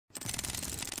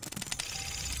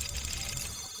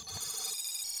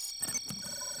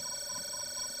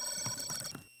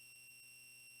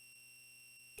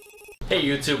Hey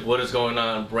YouTube, what is going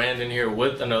on? Brandon here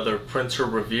with another printer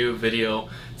review video.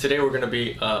 Today we're going to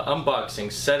be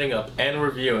unboxing, setting up, and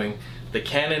reviewing the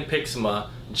Canon PIXMA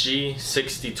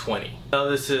G6020. Now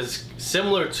this is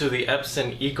similar to the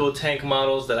Epson EcoTank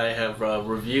models that I have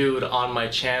reviewed on my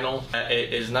channel.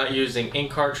 It is not using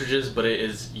ink cartridges, but it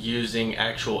is using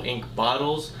actual ink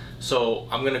bottles. So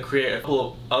I'm going to create a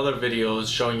couple of other videos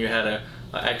showing you how to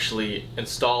actually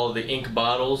install the ink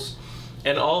bottles,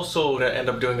 and also to end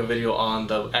up doing a video on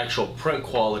the actual print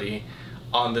quality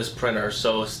on this printer.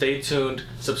 So stay tuned,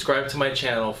 subscribe to my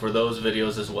channel for those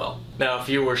videos as well. Now if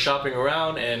you were shopping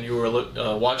around and you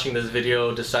were watching this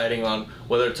video deciding on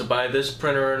whether to buy this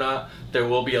printer or not, there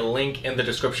will be a link in the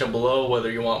description below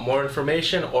whether you want more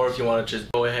information or if you want to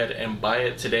just go ahead and buy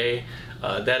it today.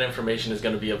 That information is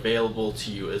going to be available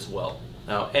to you as well.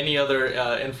 Now any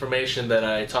other information that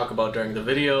I talk about during the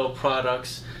video,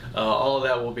 products, all of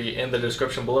that will be in the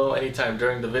description below. Anytime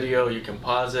during the video you can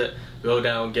pause it, go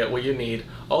down, get what you need.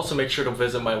 Also make sure to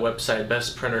visit my website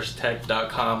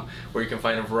bestprinterstech.com where you can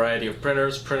find a variety of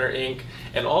printers, printer ink,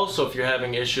 and also if you're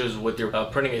having issues with your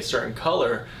printing a certain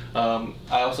color, I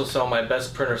also sell my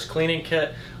Best Printers cleaning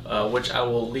kit, which I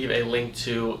will leave a link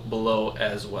to below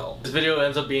as well. If this video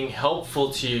ends up being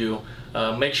helpful to you,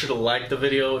 make sure to like the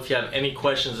video. If you have any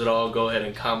questions at all, go ahead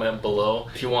and comment below.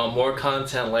 If you want more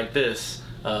content like this,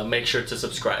 make sure to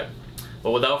subscribe.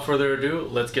 But without further ado,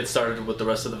 let's get started with the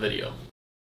rest of the video.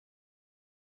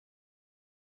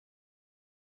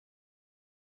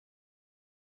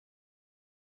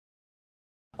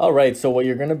 Alright, so what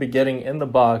you're going to be getting in the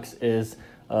box is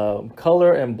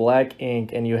color and black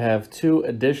ink, and you have 2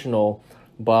 additional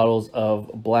bottles of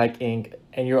black ink,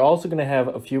 and you're also going to have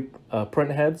a few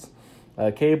print heads,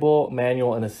 a cable,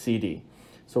 manual, and a CD.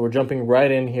 So we're jumping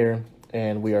right in here,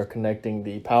 and we are connecting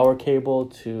the power cable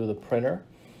to the printer.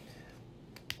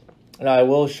 Now I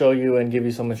will show you and give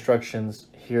you some instructions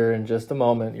here in just a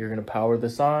moment. You're going to power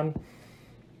this on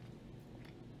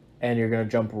and you're going to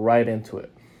jump right into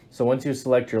it. So once you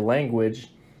select your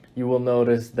language, you will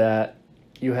notice that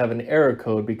you have an error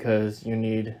code because you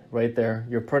need, right there,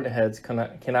 your print heads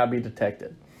cannot be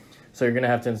detected. So you're going to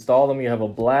have to install them. You have a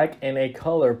black and a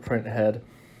color print head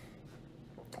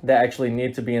that actually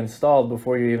need to be installed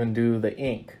before you even do the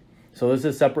ink. So this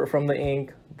is separate from the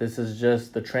ink. This is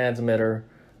just the transmitter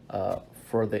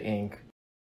for the ink.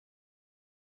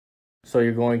 So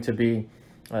you're going to be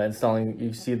installing,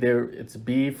 you see there, it's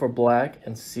B for black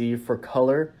and C for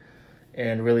color,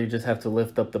 and really you just have to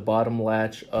lift up the bottom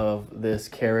latch of this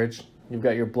carriage. You've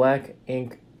got your black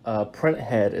ink print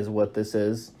head is what this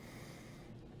is,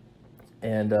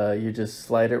 and you just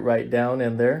slide it right down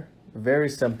in there. Very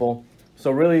simple. So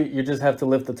really you just have to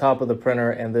lift the top of the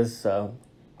printer, and this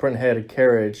print head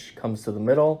carriage comes to the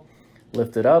middle,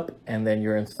 lift it up, and then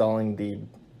you're installing the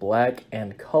black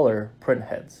and color print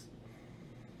heads.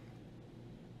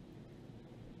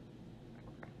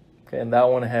 Okay, and that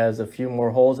one has a few more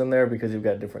holes in there because you've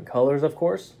got different colors, of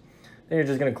course. Then you're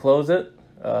just going to close it,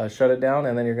 shut it down,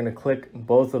 and then you're going to click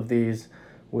both of these,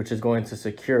 which is going to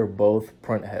secure both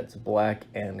print heads, black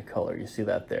and color. You see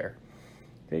that there.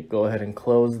 Okay, go ahead and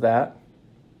close that.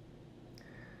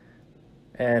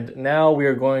 And now we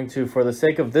are going to, for the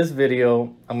sake of this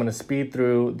video, I'm going to speed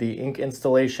through the ink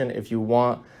installation. If you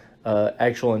want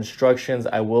actual instructions,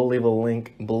 I will leave a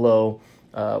link below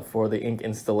for the ink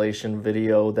installation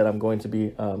video that I'm going to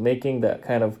be making that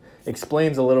kind of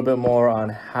explains a little bit more on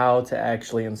how to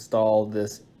actually install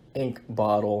this ink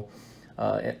bottle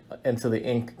into the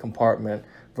ink compartment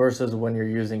versus when you're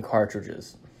using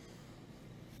cartridges.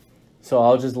 So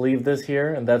I'll just leave this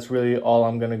here, and that's really all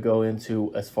I'm going to go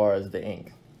into as far as the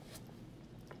ink.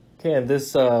 Okay, and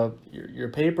this, your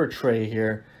paper tray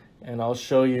here, and I'll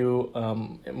show you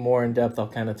more in depth. I'll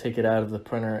kind of take it out of the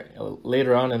printer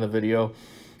later on in the video.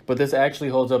 But this actually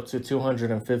holds up to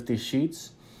 250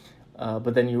 sheets.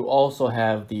 But then you also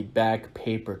have the back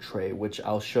paper tray, which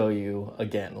I'll show you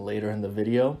again later in the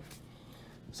video.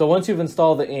 So once you've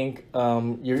installed the ink,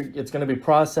 it's going to be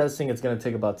processing. It's going to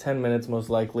take about 10 minutes most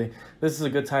likely. This is a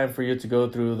good time for you to go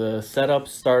through the setup,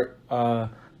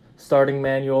 starting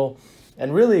manual.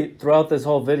 And really throughout this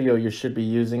whole video, you should be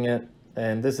using it.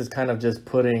 And this is kind of just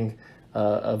putting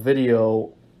a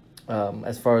video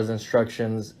as far as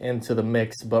instructions into the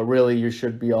mix. But really you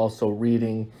should be also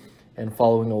reading and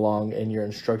following along in your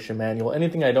instruction manual.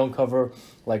 Anything I don't cover,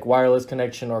 like wireless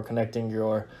connection or connecting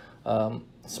your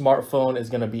smartphone, is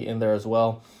going to be in there as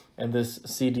well. And this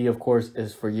CD, of course,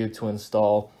 is for you to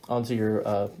install onto your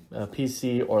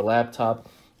PC or laptop,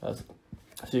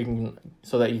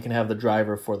 so that you can have the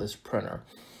driver for this printer.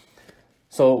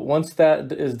 So once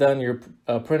that is done, your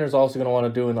printer is also going to want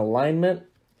to do an alignment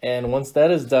And once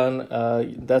that is done,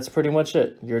 that's pretty much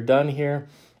it. You're done here,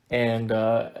 and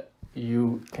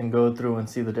you can go through and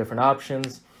see the different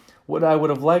options. What I would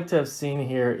have liked to have seen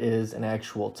here is an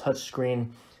actual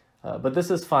touchscreen, but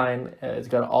this is fine. It's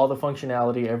got all the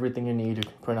functionality, everything you need. You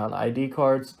can print on ID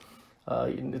cards.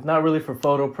 It's not really for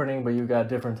photo printing, but you've got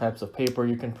different types of paper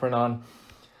you can print on.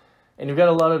 And you've got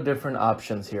a lot of different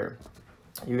options here.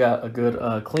 You got a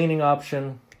good cleaning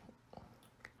option,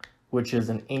 which is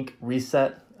an ink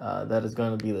reset. That is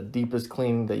going to be the deepest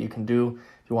cleaning that you can do.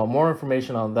 If you want more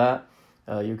information on that,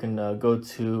 you can go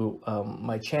to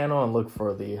my channel and look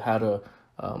for the how to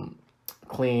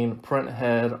clean print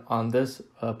head on this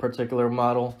particular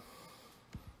model.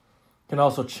 You can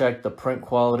also check the print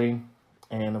quality.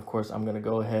 And of course, I'm going to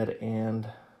go ahead and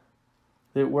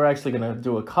we're actually going to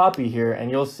do a copy here. And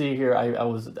you'll see here, I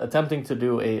was attempting to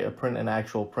do a print an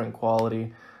actual print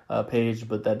quality page,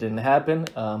 but that didn't happen.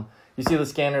 You see the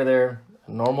scanner there,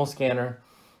 a normal scanner.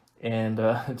 And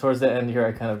towards the end here,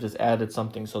 I kind of just added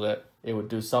something so that it would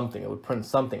do something. It would print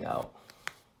something out.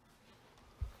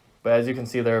 But as you can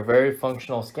see, they're a very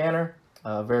functional scanner,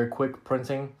 very quick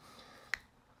printing.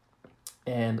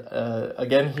 And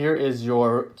again, here is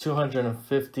your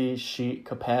 250 sheet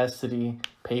capacity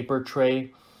paper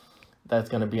tray. That's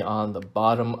going to be on the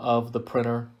bottom of the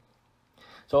printer.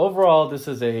 So overall, this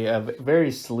is a very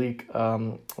sleek,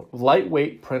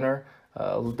 lightweight printer.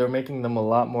 They're making them a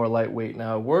lot more lightweight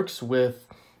now. It works with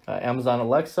Amazon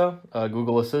Alexa,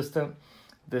 Google Assistant.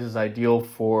 This is ideal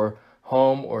for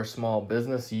home or small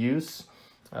business use.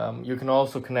 You can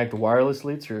also connect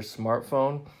wirelessly to your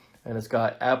smartphone, and it's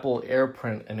got Apple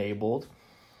AirPrint enabled.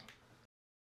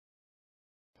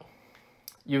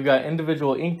 You've got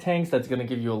individual ink tanks. That's going to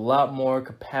give you a lot more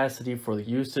capacity for the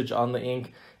usage on the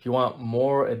ink. If you want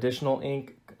more additional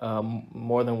ink,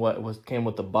 more than what came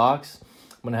with the box,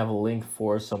 I'm going to have a link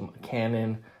for some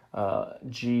CANON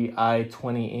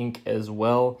G6020 ink as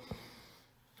well.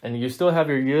 And you still have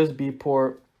your USB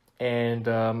port,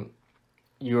 and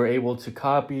you're able to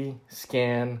copy,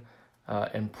 scan,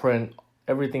 and print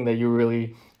everything that you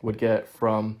really would get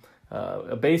from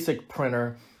a basic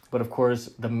printer. But of course,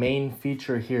 the main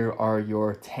feature here are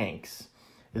your tanks.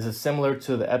 This is similar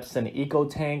to the Epson Eco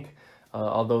Tank,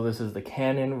 although this is the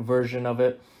Canon version of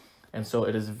it. And so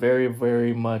it is very,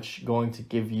 very much going to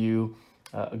give you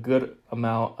a good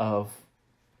amount of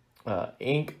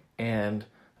ink and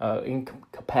ink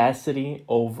capacity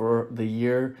over the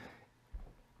year.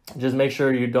 Just make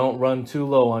sure you don't run too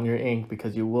low on your ink,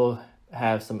 because you will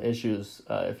have some issues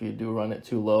if you do run it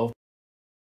too low.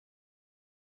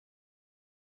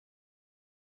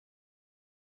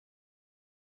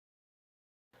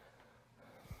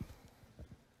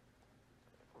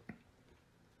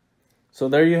 So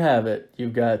there you have it.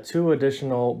 You've got 2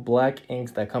 additional black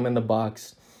inks that come in the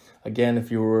box. Again,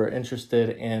 if you were interested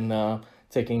in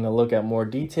taking a look at more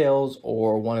details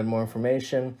or wanted more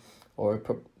information or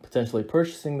potentially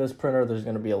purchasing this printer, there's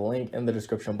going to be a link in the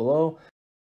description below,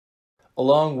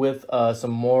 along with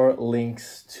some more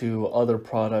links to other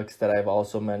products that I've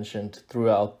also mentioned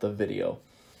throughout the video.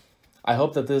 I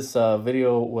hope that this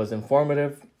video was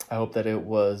informative. I hope that it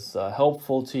was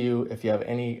helpful to you. If you have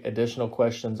any additional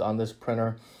questions on this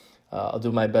printer, I'll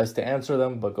do my best to answer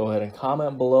them, but go ahead and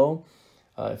comment below.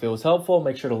 If it was helpful,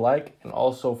 make sure to like, and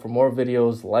also for more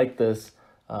videos like this,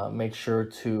 make sure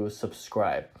to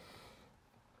subscribe.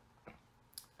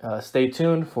 Stay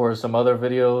tuned for some other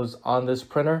videos on this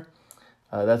printer.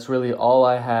 That's really all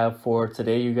I have for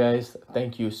today, you guys.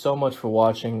 Thank you so much for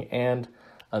watching, and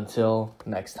until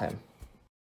next time.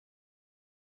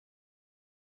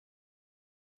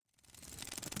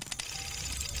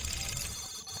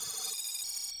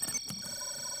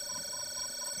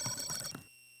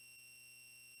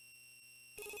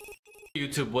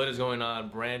 YouTube, what is going on?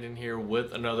 Brandon here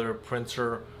with another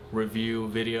printer review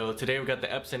video. Today we've got the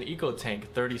Epson Eco Tank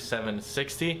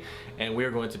 3760, and we are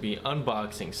going to be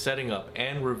unboxing, setting up,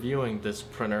 and reviewing this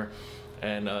printer.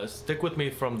 And stick with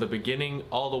me from the beginning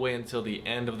all the way until the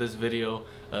end of this video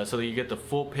so that you get the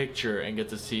full picture and get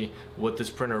to see what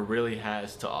this printer really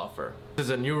has to offer. This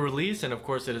is a new release, and of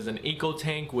course it is an Eco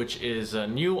Tank, which is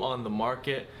new on the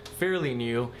market, fairly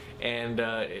new, and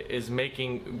is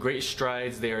making great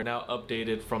strides. They are now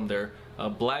updated from their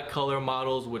black color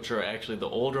models, which are actually the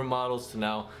older models, to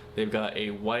now they've got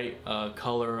a white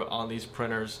color on these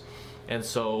printers. And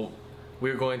so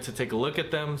we're going to take a look at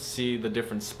them, see the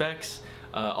different specs.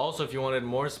 Also, if you wanted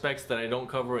more specs that I don't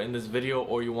cover in this video,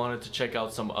 or you wanted to check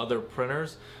out some other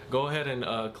printers, go ahead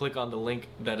and click on the link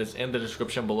that is in the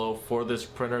description below for this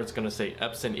printer. It's going to say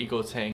Epson Eco Tank